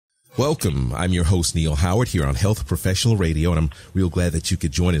Welcome. I'm your host, Neil Howard, here on Health Professional Radio, and I'm real glad that you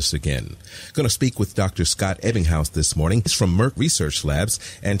could join us again. Going to speak with Dr. Scot Ebbinghaus this morning. He's from Merck Research Labs,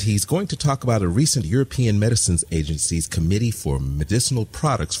 and he's going to talk about a recent European Medicines Agency's Committee for Medicinal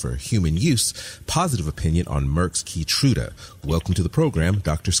Products for Human Use positive opinion on Merck's KEYTRUDA. Welcome to the program,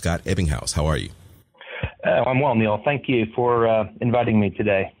 Dr. Scot Ebbinghaus. How are you? I'm well, Neil. Thank you for inviting me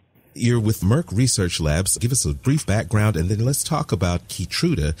today. You're with Merck Research Labs. Give us a brief background, and then let's talk about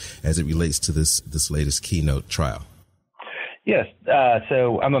KEYTRUDA as it relates to this latest KEYNOTE trial. Yes.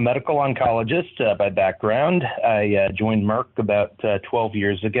 So I'm a medical oncologist by background. I joined Merck about 12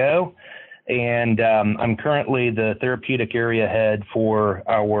 years ago, and I'm currently the therapeutic area head for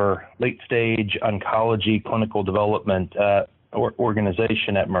our late-stage oncology clinical development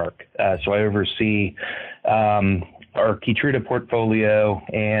organization at Merck. So I oversee our KEYTRUDA portfolio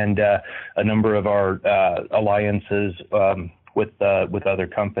and a number of our alliances with other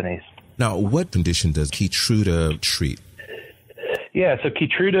companies. Now, what condition does KEYTRUDA treat? Yeah, so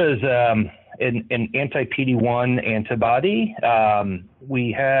KEYTRUDA is an anti-PD-1 antibody.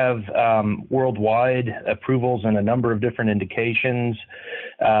 We have worldwide approvals in a number of different indications,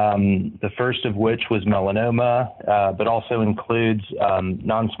 the first of which was melanoma, but also includes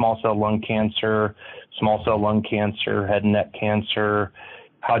non-small cell lung cancer, small cell lung cancer, head and neck cancer,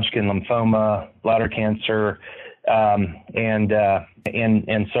 Hodgkin lymphoma, bladder cancer, and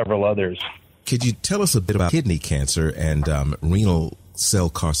several others. Could you tell us a bit about kidney cancer and renal cell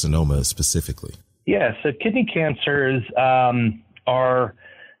carcinoma specifically? Yeah, so kidney cancers are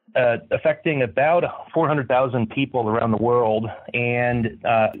affecting about 400,000 people around the world and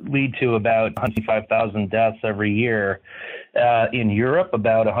lead to about 105,000 deaths every year. In Europe,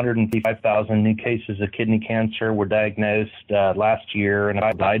 about 155,000 new cases of kidney cancer were diagnosed last year, and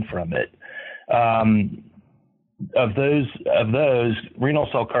I died from it. Of those, renal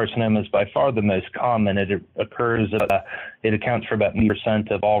cell carcinoma is by far the most common. It accounts for about 80%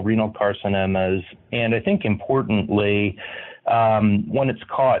 of all renal carcinomas. And I think importantly, when it's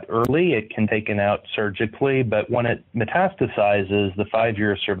caught early, it can be taken out surgically, but when it metastasizes, the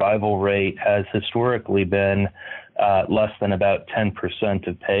 5-year survival rate has historically been less than about 10%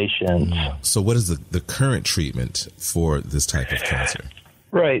 of patients. So what is the current treatment for this type of cancer?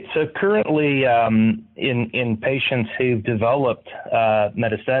 Right. So currently, in patients who've developed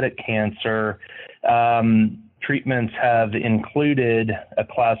metastatic cancer, treatments have included a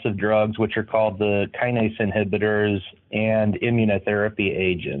class of drugs which are called the kinase inhibitors and immunotherapy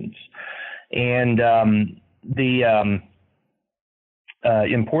agents. And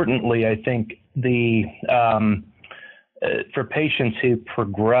importantly, I think for patients who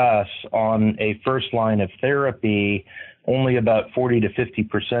progress on a first line of therapy, only about 40 to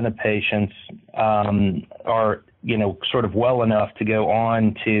 50% of patients are, sort of well enough to go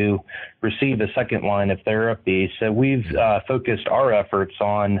on to receive a second line of therapy. So we've focused our efforts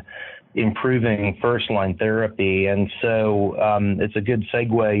on improving first line therapy. And so it's a good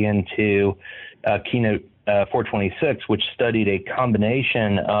segue into KEYNOTE-426, which studied a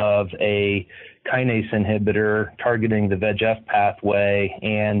combination of a kinase inhibitor targeting the VEGF pathway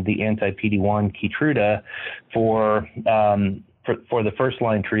and the anti-PD-1 KEYTRUDA for the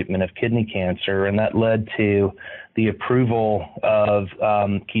first-line treatment of kidney cancer, and that led to the approval of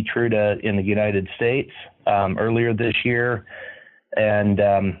KEYTRUDA in the United States earlier this year, and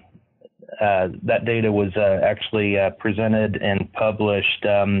that data was actually presented and published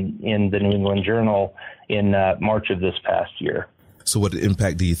in the New England Journal in March of this past year. So what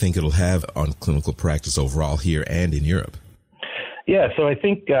impact do you think it'll have on clinical practice overall here and in Europe? Yeah, so I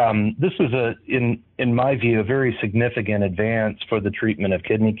think this was, in my view, a very significant advance for the treatment of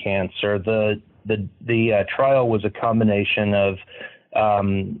kidney cancer. The trial was a combination of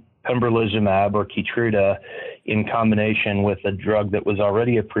pembrolizumab or KEYTRUDA in combination with a drug that was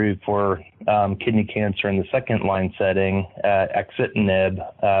already approved for kidney cancer in the second line setting,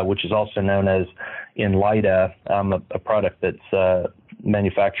 axitinib, which is also known as Inlyta, a product that's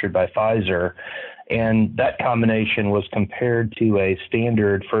manufactured by Pfizer. And that combination was compared to a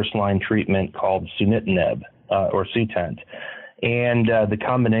standard first-line treatment called sunitinib, or Sutent. And the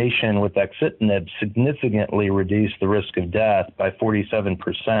combination with axitinib significantly reduced the risk of death by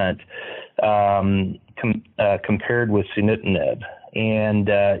 47% compared with sunitinib. And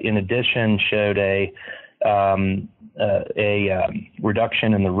in addition, showed a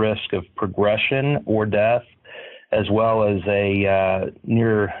reduction in the risk of progression or death, as well as a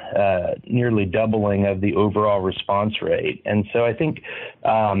nearly doubling of the overall response rate. And so I think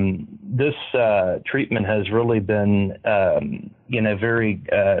this treatment has really been, very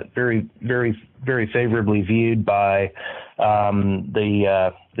favorably viewed by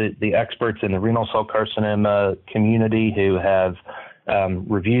the the experts in the renal cell carcinoma community who have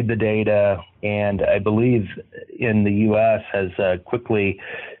reviewed the data, and I believe in the U.S. has quickly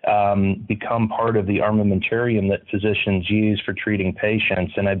become part of the armamentarium that physicians use for treating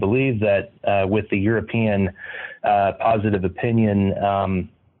patients. And I believe that with the European positive opinion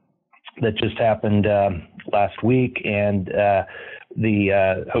that just happened last week, and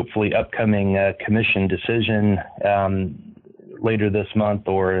the hopefully upcoming commission decision later this month,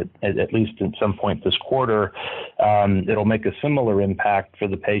 or at least at some point this quarter, it'll make a similar impact for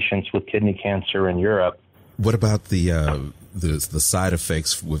the patients with kidney cancer in Europe. What about the side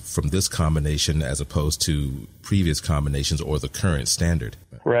effects from this combination as opposed to previous combinations or the current standard?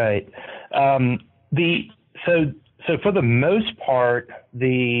 Right. So for the most part,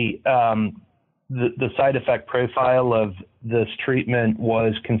 the side effect profile of this treatment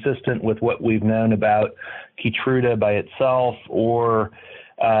was consistent with what we've known about KEYTRUDA by itself, or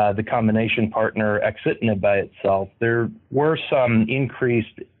the combination partner axitinib by itself. There were some increases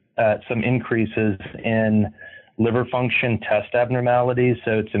in liver function test abnormalities,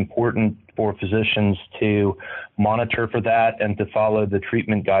 so it's important for physicians to monitor for that and to follow the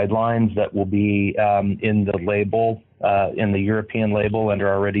treatment guidelines that will be in the label, in the European label, and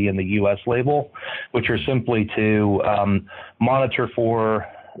are already in the U.S. label, which are simply to monitor for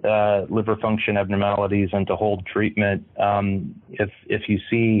liver function abnormalities and to hold treatment if you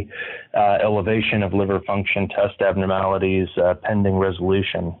see elevation of liver function test abnormalities pending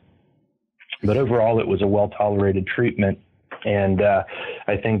resolution. But overall, it was a well-tolerated treatment, and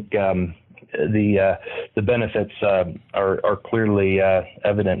I think the benefits are clearly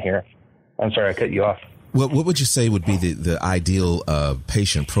evident here. I'm sorry, I cut you off. What would you say would be the ideal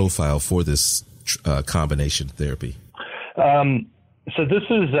patient profile for this combination therapy? So this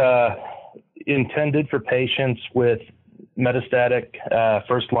is intended for patients with metastatic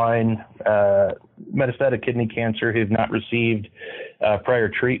first-line metastatic kidney cancer who've not received prior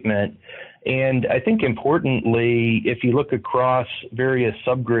treatment. And I think importantly, if you look across various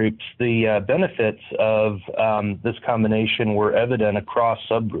subgroups, the benefits of this combination were evident across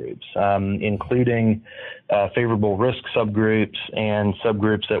subgroups, including favorable risk subgroups and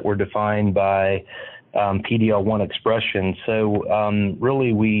subgroups that were defined by PD-L1 expression. So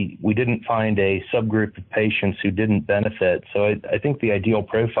really, we didn't find a subgroup of patients who didn't benefit. So I think the ideal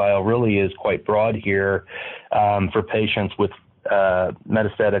profile really is quite broad here for patients with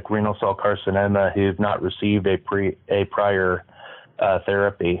metastatic renal cell carcinoma who've not received a prior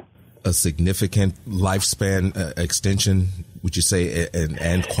therapy. A significant lifespan extension, would you say,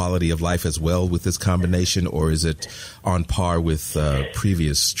 and quality of life as well with this combination, or is it on par with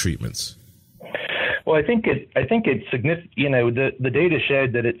previous treatments? Well, I think it's significant. You know, the data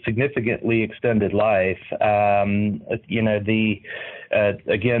showed that it significantly extended life. In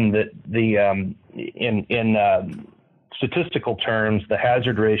statistical terms, the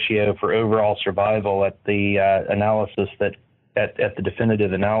hazard ratio for overall survival at the analysis at the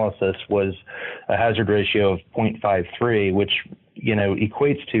definitive analysis was a hazard ratio of 0.53, which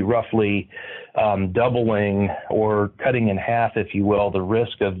equates to roughly doubling or cutting in half, if you will, the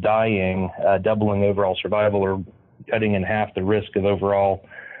risk of dying, doubling overall survival, or cutting in half the risk of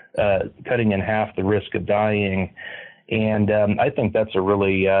dying. And I think that's a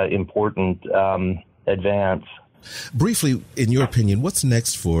really important advance. Briefly, in your opinion, what's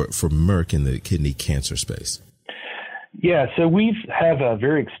next for Merck in the kidney cancer space? Yeah, so we have a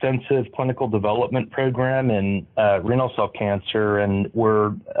very extensive clinical development program in renal cell cancer, and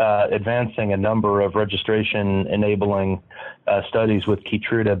we're advancing a number of registration-enabling studies with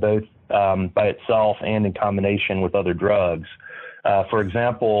KEYTRUDA, both by itself and in combination with other drugs. For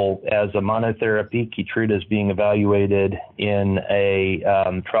example, as a monotherapy, KEYTRUDA is being evaluated in a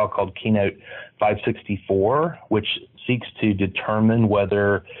trial called KEYNOTE-426, which seeks to determine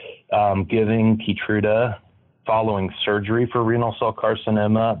whether giving KEYTRUDA following surgery for renal cell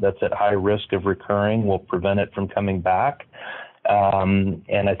carcinoma that's at high risk of recurring will prevent it from coming back. And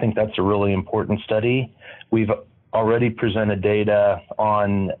I think that's a really important study. We've already presented data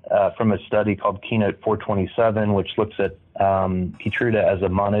on from a study called KEYNOTE-427, which looks at KEYTRUDA as a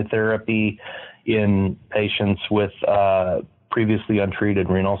monotherapy in patients with previously untreated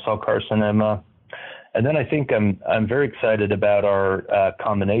renal cell carcinoma. And then I think I'm very excited about our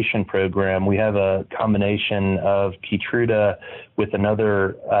combination program. We have a combination of KEYTRUDA with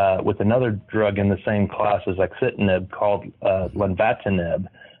another drug in the same class as axitinib called lenvatinib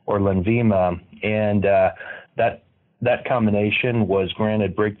or Lenvima, and that combination was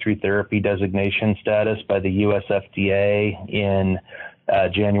granted breakthrough therapy designation status by the U.S. FDA in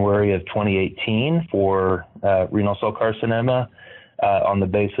January of 2018 for renal cell carcinoma. on the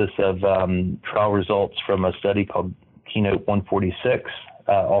basis of trial results from a study called KEYNOTE-426,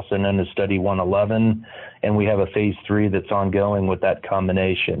 also known as Study 111, and we have a phase 3 that's ongoing with that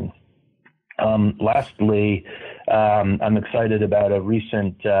combination. Lastly, I'm excited about our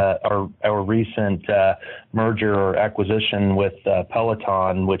recent merger or acquisition with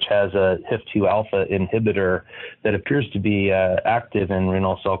Peloton, which has a HIF-2 alpha inhibitor that appears to be active in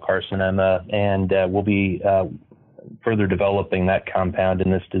renal cell carcinoma, and we'll be further developing that compound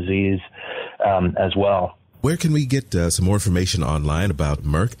in this disease as well. Where can we get some more information online about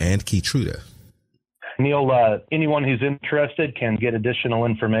Merck and KEYTRUDA? Neil, anyone who's interested can get additional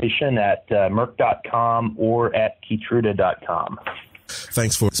information at Merck.com or at KEYTRUDA.com.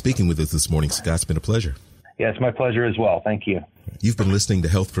 Thanks for speaking with us this morning, Scott. It's been a pleasure. Yeah, it's my pleasure as well. Thank you. You've been listening to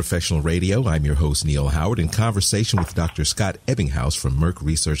Health Professional Radio. I'm your host, Neil Howard, in conversation with Dr. Scot Ebbinghaus from Merck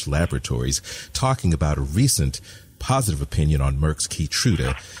Research Laboratories, talking about a recent positive opinion on Merck's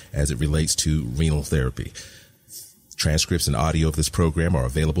KEYTRUDA as it relates to renal therapy. Transcripts and audio of this program are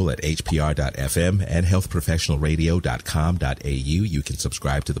available at hpr.fm and healthprofessionalradio.com.au. You can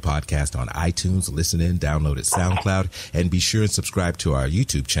subscribe to the podcast on iTunes, listen in, download at SoundCloud, and be sure and subscribe to our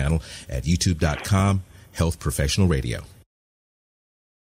YouTube channel at youtube.com, Health Professional Radio.